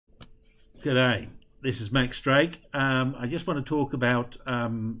G'day, this is Max Drake. I just want to talk about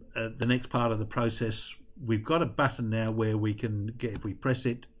the next part of the process. We've got a button now where we can get, if we press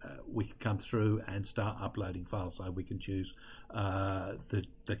it, we can come through and start uploading files. So we can choose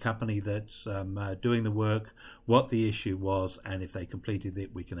the company that's doing the work, what the issue was, and if they completed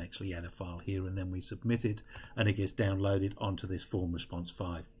it, we can actually add a file here, and then we submit it, and it gets downloaded onto this form response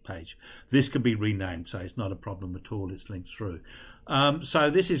 5 page. This can be renamed, so it's not a problem at all. It's linked through.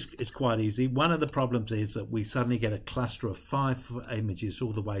 So this is quite easy. One of the problems is that we suddenly get a cluster of 5 images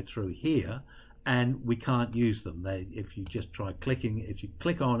all the way through here, and we can't use them. If you just try clicking, if you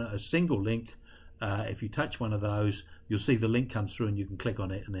click on a single link, if you touch one of those, you'll see the link comes through and you can click on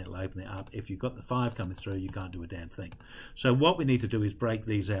it and it'll open it up. If you've got the 5 coming through, you can't do a damn thing. So what we need to do is break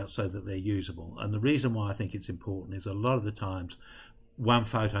these out so that they're usable. And the reason why I think it's important is a lot of the times one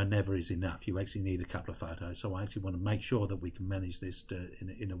photo never is enough. You actually need a couple of photos. So I actually want to make sure that we can manage this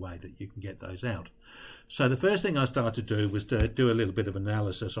in a way that you can get those out. So the first thing I started to do was to do a little bit of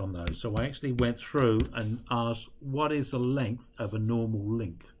analysis on those. So I actually went through and asked, what is the length of a normal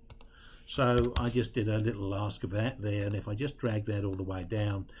link? So I just did a little ask of that there, and if I just drag that all the way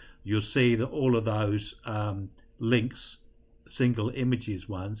down, you'll see that all of those links, single images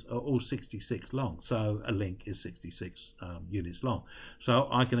ones, are all 66 long. So a link is 66 units long. So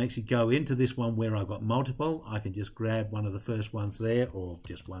I can actually go into this one where I've got multiple. I can just grab one of the first ones there, or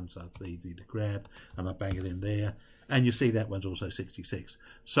just one, so it's easy to grab, and I bang it in there. And you see that one's also 66.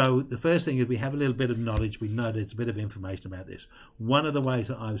 So the first thing is we have a little bit of knowledge. We know there's a bit of information about this. One of the ways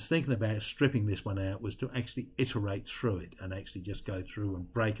that I was thinking about stripping this one out was to actually iterate through it and actually just go through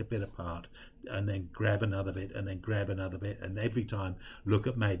and break a bit apart and then grab another bit and then grab another bit, and every time look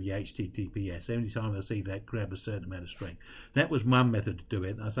at maybe HTTPS. Every time I see that, grab a certain amount of string. That was one method to do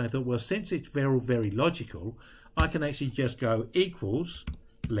it. And so I thought, well, since it's very, very logical, I can actually just go equals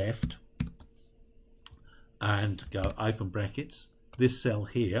left and go open brackets, this cell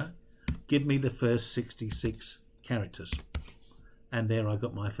here, give me the first 66 characters. And there I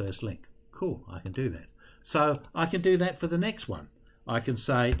got my first link. Cool, I can do that. So I can do that for the next one. I can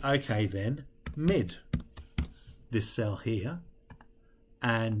say, okay then, mid, this cell here,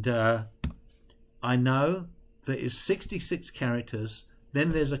 and I know there is 66 characters,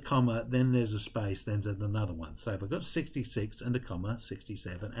 then there's a comma, then there's a space, then there's another one. So if I've got 66 and a comma,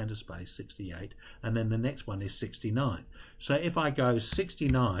 67 and a space, 68, and then the next one is 69. So if I go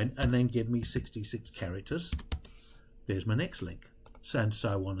 69 and then give me 66 characters, there's my next link, and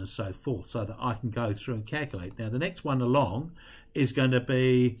so on and so forth, so that I can go through and calculate. Now the next one along is going to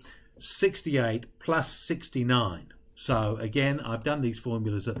be 68 plus 69. So again, I've done these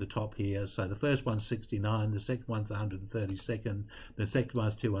formulas at the top here. So the first one's 69, the second one's 132nd, the second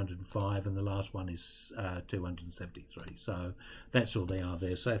one's 205, and the last one is 273. So that's all they are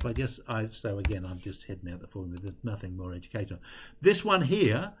there. So if so again, I'm just heading out the formula. There's nothing more educational. This one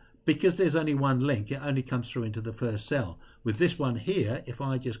here, because there's only one link, it only comes through into the first cell. With this one here, if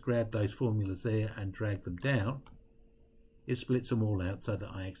I just grab those formulas there and drag them down, it splits them all out so that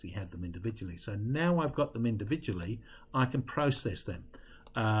I actually have them individually. So now I've got them individually, I can process them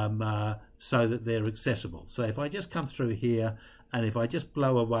so that they're accessible. So if I just come through here, and if I just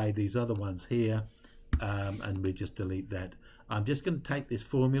blow away these other ones here, and we just delete that, I'm just going to take these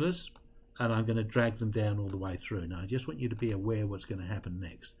formulas and I'm going to drag them down all the way through. Now I just want you to be aware what's going to happen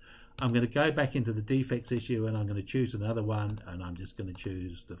next. I'm going to go back into the defects issue, and I'm going to choose another one, and I'm just going to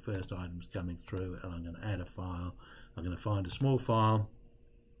choose the first items coming through, and I'm going to add a file. I'm going to find a small file,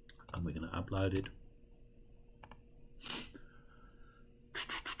 and we're going to upload it.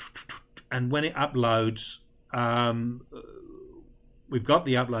 And when it uploads, we've got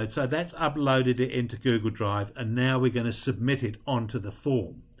the upload, so that's uploaded it into Google Drive, and now we're going to submit it onto the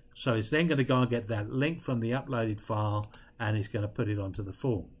form. So it's then going to go and get that link from the uploaded file, and it's going to put it onto the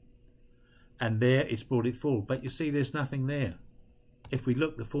form. And there it's brought it forward, but you see there's nothing there. If we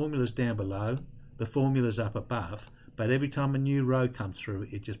look, the formula's down below, the formula's up above, but every time a new row comes through,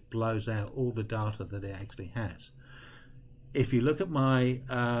 it just blows out all the data that it actually has. If you look at my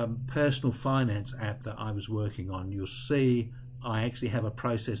personal finance app that I was working on, you'll see I actually have a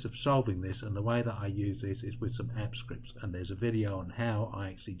process of solving this, and the way that I use this is with some app scripts, and there's a video on how I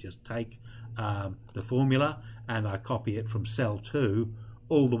actually just take the formula and I copy it from cell 2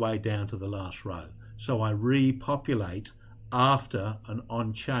 all the way down to the last row. So I repopulate after an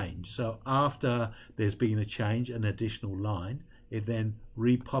on change. So after there's been a change, an additional line, it then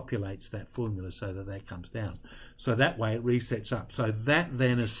repopulates that formula so that that comes down. So that way it resets up. So that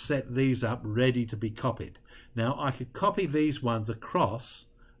then has set these up ready to be copied. Now I could copy these ones across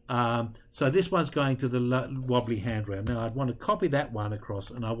So this one's going to the wobbly handrail. Now I'd want to copy that one across,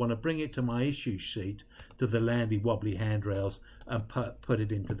 and I want to bring it to my issue sheet to the landy wobbly handrails and put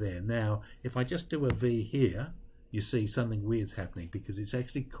it into there. Now if I just do a V here, you see something weird's happening, because it's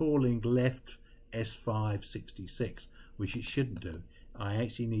actually calling left S566, which it shouldn't do. I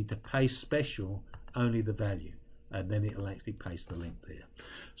actually need to paste special only the value, and then it'll actually paste the link there.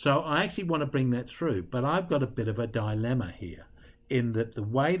 So I actually want to bring that through, but I've got a bit of a dilemma here, in that the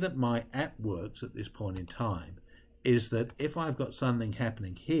way that my app works at this point in time is that if I've got something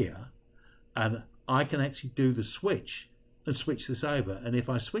happening here, and I can actually do the switch and switch this over, and if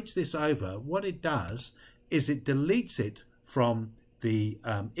I switch this over, what it does is it deletes it from the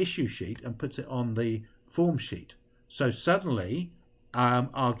issue sheet and puts it on the form sheet. So suddenly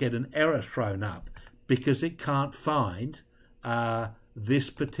I'll get an error thrown up because it can't find this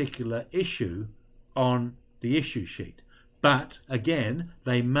particular issue on the issue sheet. But again,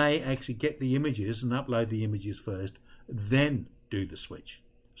 they may actually get the images and upload the images first, then do the switch.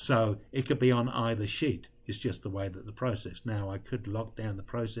 So it could be on either sheet. It's just the way that the process. Now I could lock down the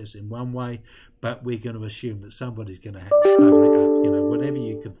process in one way, but we're going to assume that somebody's going to have to snuggle it up. You know, whatever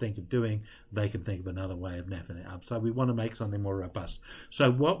you can think of doing, they can think of another way of naffing it up. So we want to make something more robust.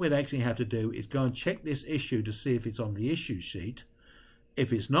 So what we'd actually have to do is go and check this issue to see if it's on the issue sheet.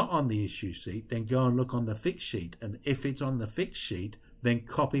 If it's not on the issue sheet, then go and look on the fix sheet. And if it's on the fix sheet, then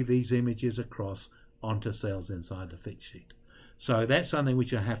copy these images across onto cells inside the fix sheet. So that's something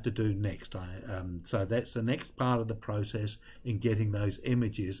which I have to do next. So that's the next part of the process in getting those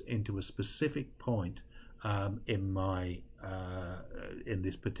images into a specific point in my in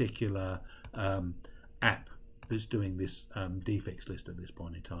this particular app that's doing this defects list at this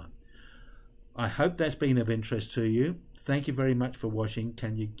point in time. I hope that's been of interest to you. Thank you very much for watching.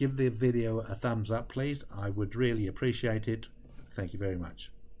 Can you give the video a thumbs up, please? I would really appreciate it. Thank you very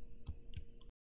much.